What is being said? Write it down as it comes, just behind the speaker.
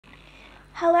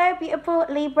Hello beautiful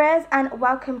Libras and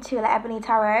welcome to La Ebony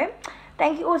Tarot.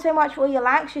 Thank you all so much for all your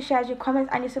likes, your shares, your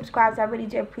comments and your subscribes. I really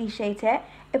do appreciate it.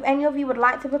 If any of you would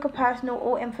like to book a personal,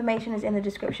 all information is in the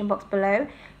description box below.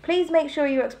 Please make sure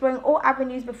you're exploring all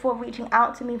avenues before reaching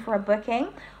out to me for a booking.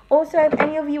 Also, if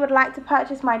any of you would like to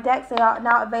purchase my decks, they are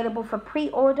now available for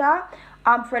pre-order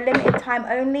for a limited time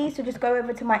only. So just go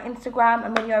over to my Instagram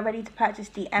and when you're ready to purchase,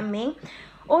 DM me.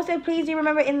 Also, please do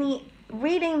remember in the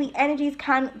reading, the energies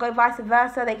can go vice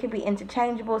versa. They could be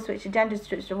interchangeable, switch the genders,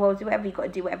 switch the roles, do whatever you got to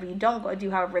do, whatever you don't got to do,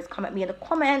 however it's come at me in the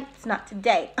comments. Not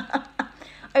today.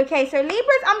 Okay, so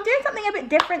Libras, I'm doing something a bit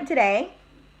different today.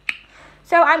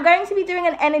 So I'm going to be doing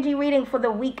an energy reading for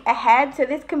the week ahead. So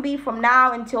this can be from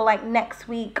now until like next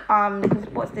week. Because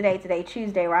what's the day today?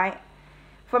 Tuesday, right?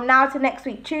 From now to next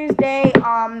week, Tuesday.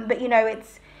 But you know,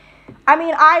 I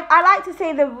mean, I like to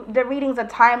say the readings are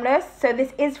timeless. So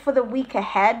this is for the week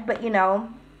ahead, but you know,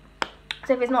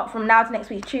 so if it's not from now to next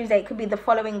week, Tuesday, it could be the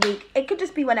following week. It could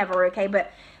just be whenever, okay?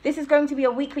 But this is going to be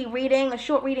a weekly reading, a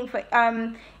short reading for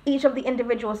each of the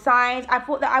individual signs. I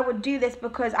thought that I would do this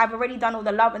because I've already done all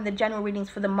the love and the general readings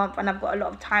for the month, and I've got a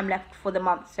lot of time left for the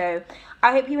month. So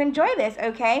I hope you enjoy this,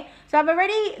 okay? So I've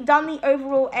already done the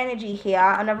overall energy here,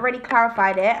 and I've already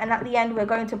clarified it. And at the end, we're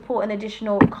going to pull an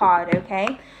additional card,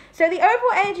 okay? So the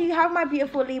overall energy, you have my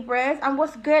beautiful Libras. And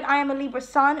what's good, I am a Libra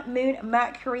Sun, Moon,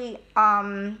 Mercury,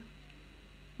 I'm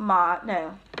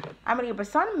a Libra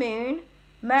Sun, Moon,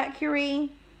 Mercury,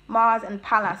 Mars, and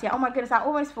Pallas. Yeah, oh my goodness, I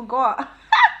almost forgot.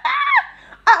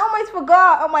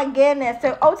 Oh my goodness.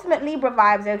 So ultimate Libra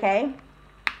vibes, okay?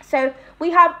 So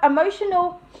we have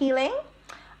emotional healing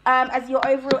as your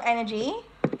overall energy,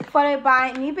 followed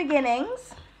by new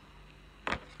beginnings,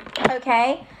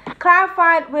 okay?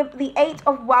 Clarified with the Eight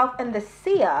of Wealth and the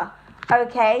Seer.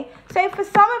 Okay, so for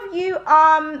some of you,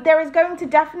 there is going to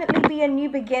definitely be a new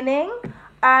beginning.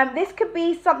 This could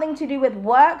be something to do with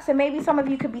work. So maybe some of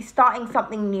you could be starting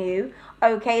something new.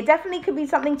 Okay, it definitely could be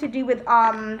something to do with,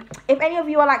 if any of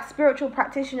you are like spiritual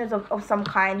practitioners of some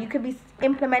kind, you could be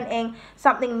implementing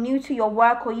something new to your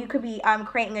work, or you could be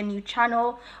creating a new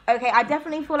channel. Okay, I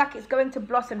definitely feel like it's going to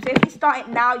blossom. So if you start it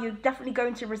now, you're definitely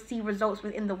going to receive results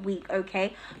within the week.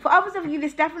 Okay, for others of you,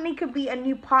 this definitely could be a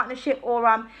new partnership,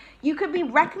 or you could be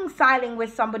reconciling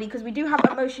with somebody, because we do have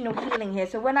emotional healing here.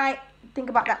 So when I think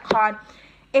about that card,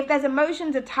 if there's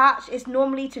emotions attached, it's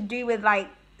normally to do with like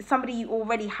somebody you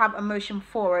already have emotion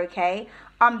for, okay?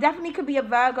 Definitely could be a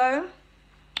Virgo,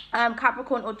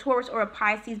 Capricorn, or Taurus, or a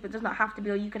Pisces, but does not have to be,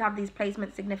 or you could have these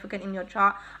placements significant in your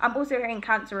chart. I'm also hearing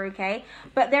Cancer, okay?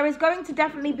 But there is going to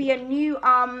definitely be a new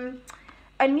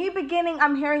beginning,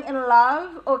 I'm hearing, in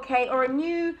love, okay? Or a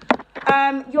new,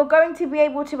 you're going to be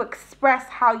able to express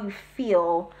how you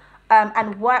feel,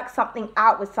 and work something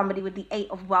out with somebody with the Eight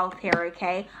of Wealth here,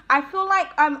 okay? I feel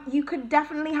like you could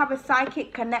definitely have a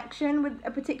psychic connection with a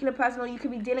particular person, or you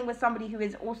could be dealing with somebody who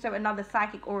is also another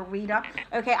psychic or a reader,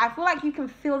 okay? I feel like you can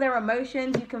feel their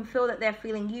emotions. You can feel that they're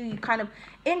feeling you. You kind of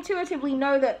intuitively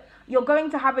know that you're going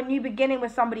to have a new beginning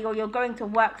with somebody, or you're going to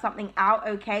work something out,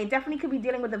 okay? Definitely could be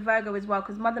dealing with the Virgo as well,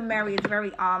 because Mother Mary is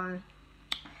very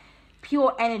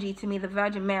pure energy to me, the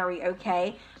Virgin Mary,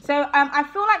 okay? So I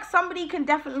feel like somebody can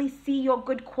definitely see your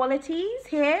good qualities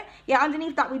here. Yeah,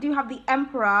 underneath that we do have the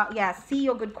Emperor. Yeah, see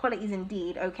your good qualities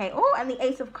indeed, okay? Oh, and the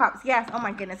Ace of Cups. Yes, oh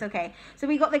my goodness, okay. So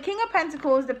we got the King of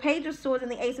Pentacles, the Page of Swords,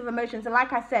 and the Ace of Emotions. And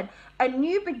like I said, a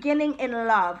new beginning in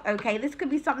love, okay? This could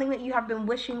be something that you have been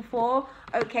wishing for,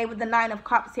 okay, with the Nine of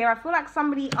Cups here. I feel like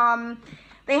somebody,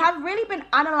 they have really been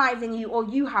analyzing you, or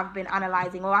you have been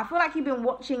analyzing, or I feel like you've been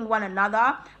watching one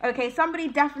another, okay? Somebody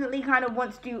definitely kind of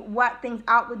wants to work things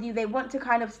out with you. They want to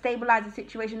kind of stabilize the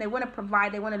situation. They want to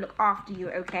provide. They want to look after you,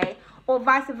 okay? Or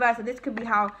vice versa. This could be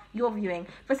how you're viewing.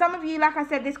 For some of you, like I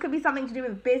said, this could be something to do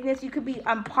with business. You could be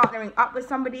partnering up with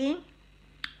somebody,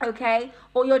 okay?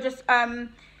 Or you're just,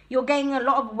 you're gaining a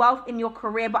lot of wealth in your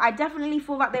career. But I definitely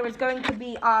feel like there is going to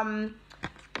be a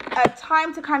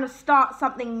time to kind of start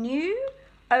something new,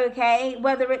 okay,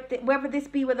 whether this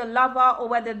be with a lover, or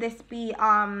whether this be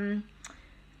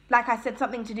like I said,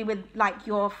 something to do with like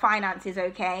your finances,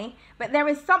 okay? But there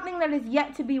is something that is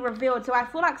yet to be revealed. So I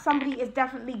feel like somebody is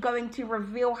definitely going to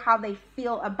reveal how they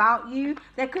feel about you.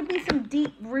 There could be some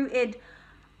deep rooted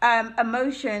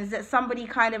emotions that somebody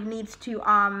kind of needs to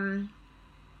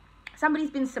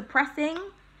somebody's been suppressing.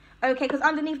 Okay, because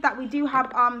underneath that we do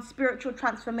have spiritual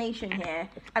transformation here.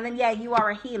 And then, yeah, you are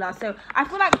a healer. So I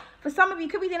feel like for some of you,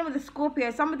 could be dealing with a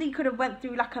Scorpio. Somebody could have went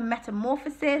through like a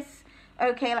metamorphosis.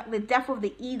 Okay, like the death of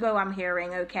the ego, I'm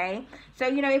hearing, okay? So,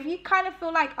 you know, if you kind of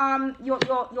feel like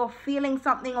you're feeling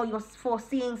something, or you're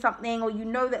foreseeing something, or you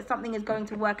know that something is going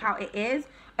to work out, it is,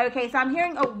 Okay, so I'm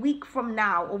hearing a week from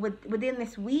now, or within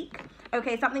this week.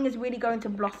 Okay, something is really going to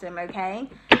blossom, okay?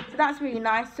 So that's really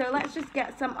nice. So let's just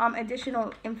get some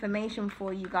additional information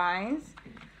for you guys.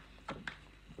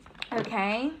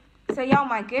 Okay. So yeah, oh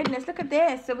my goodness, look at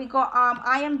this. So we got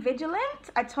I am vigilant.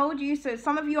 I told you. So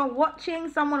some of you are watching,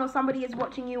 someone or somebody is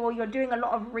watching you, or you're doing a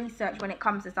lot of research when it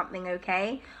comes to something,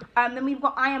 okay? Then we've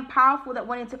got I am powerful, that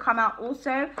wanted to come out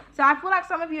also. So I feel like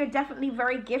some of you are definitely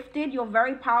very gifted. You're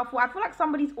very powerful. I feel like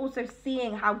somebody's also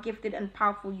seeing how gifted and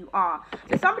powerful you are.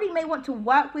 So somebody may want to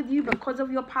work with you because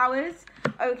of your powers,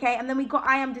 okay? And then we got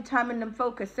I am determined and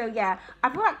focused. So yeah, I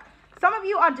feel like some of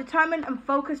you are determined and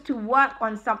focused to work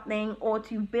on something or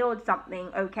to build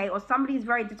something, okay? Or somebody's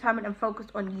very determined and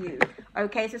focused on you,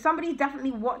 okay? So somebody's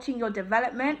definitely watching your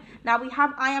development. Now, we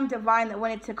have I am divine that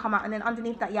wanted to come out. And then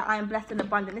underneath that, yeah, I am blessed and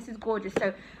abundant. This is gorgeous.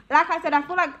 So, like I said, I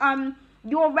feel like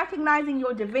you're recognizing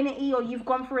your divinity, or you've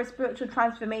gone through a spiritual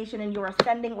transformation and you're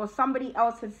ascending, or somebody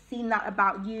else has seen that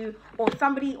about you, or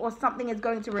somebody or something is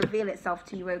going to reveal itself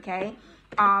to you, okay?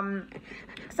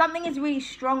 Something is really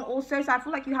strong also, so I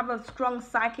feel like you have a strong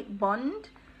psychic bond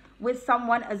with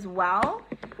someone as well,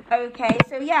 okay?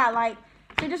 So yeah, like,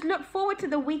 so just look forward to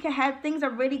the week ahead. Things are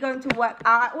really going to work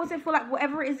out. I also feel like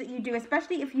whatever it is that you do,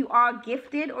 especially if you are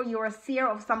gifted or you're a seer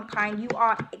of some kind, you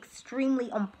are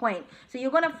extremely on point. So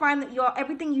you're going to find that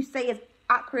everything you say is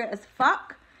accurate as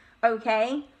fuck,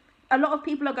 okay? A lot of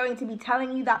people are going to be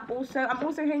telling you that also. I'm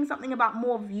also hearing something about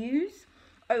more views,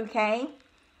 okay?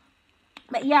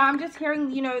 But yeah, I'm just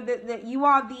hearing, you know, that you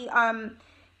are the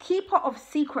keeper of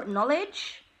secret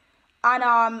knowledge. And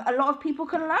a lot of people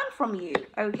can learn from you,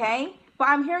 okay? But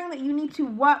I'm hearing that you need to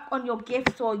work on your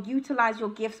gifts, or utilize your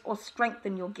gifts, or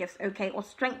strengthen your gifts, okay? Or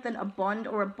strengthen a bond,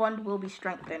 or a bond will be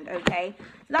strengthened, okay?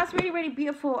 So that's really, really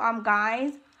beautiful,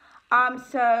 guys.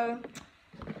 So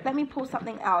let me pull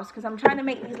something else, because I'm trying to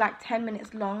make these like 10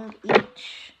 minutes long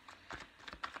each.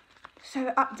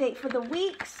 So update for the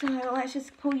week. So let's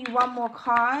just pull you one more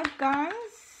card, guys.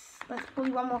 Let's pull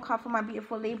you one more card for my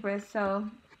beautiful Libras. So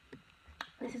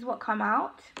this is what come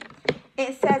out.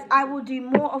 It says, I will do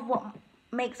more of what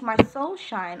makes my soul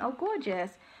shine. Oh,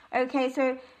 gorgeous. Okay,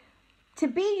 so to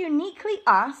be uniquely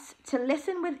us, to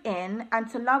listen within, and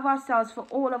to love ourselves for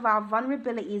all of our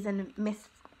vulnerabilities and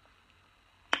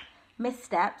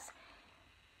missteps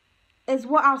is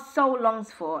what our soul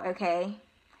longs for, okay?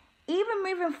 Even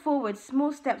moving forward,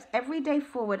 small steps every day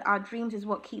forward, our dreams is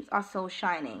what keeps our soul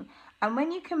shining. And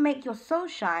when you can make your soul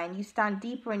shine, you stand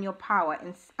deeper in your power.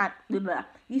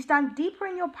 You stand deeper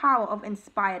in your power of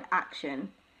inspired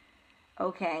action.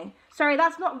 Okay. Sorry,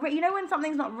 that's not written. You know when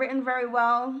something's not written very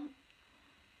well?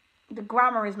 The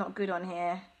grammar is not good on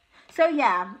here. So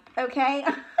yeah, okay.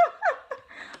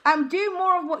 Do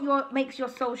more of what makes your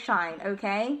soul shine,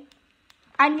 okay?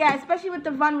 And yeah, especially with the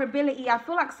vulnerability, I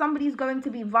feel like somebody's going to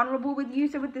be vulnerable with you.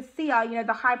 So with the seer, you know,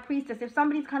 the high priestess, if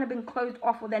somebody's kind of been closed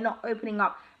off or they're not opening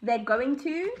up, they're going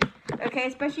to, okay?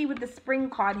 Especially with the spring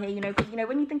card here, you know, because, you know,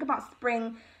 when you think about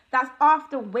spring, that's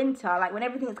after winter, like when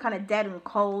everything is kind of dead and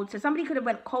cold. So somebody could have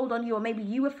went cold on you, or maybe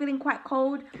you were feeling quite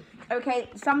cold, okay?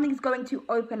 Something's going to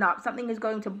open up. Something is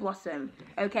going to blossom,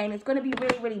 okay? And it's going to be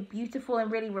really, really beautiful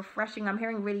and really refreshing. I'm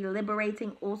hearing really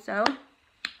liberating also.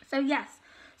 So yes.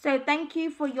 So thank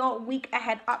you for your week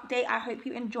ahead update. I hope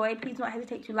you enjoyed. Please don't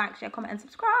hesitate to like, share, comment, and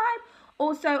subscribe.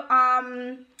 Also,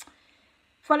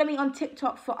 follow me on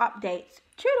TikTok for updates.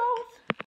 Toodles!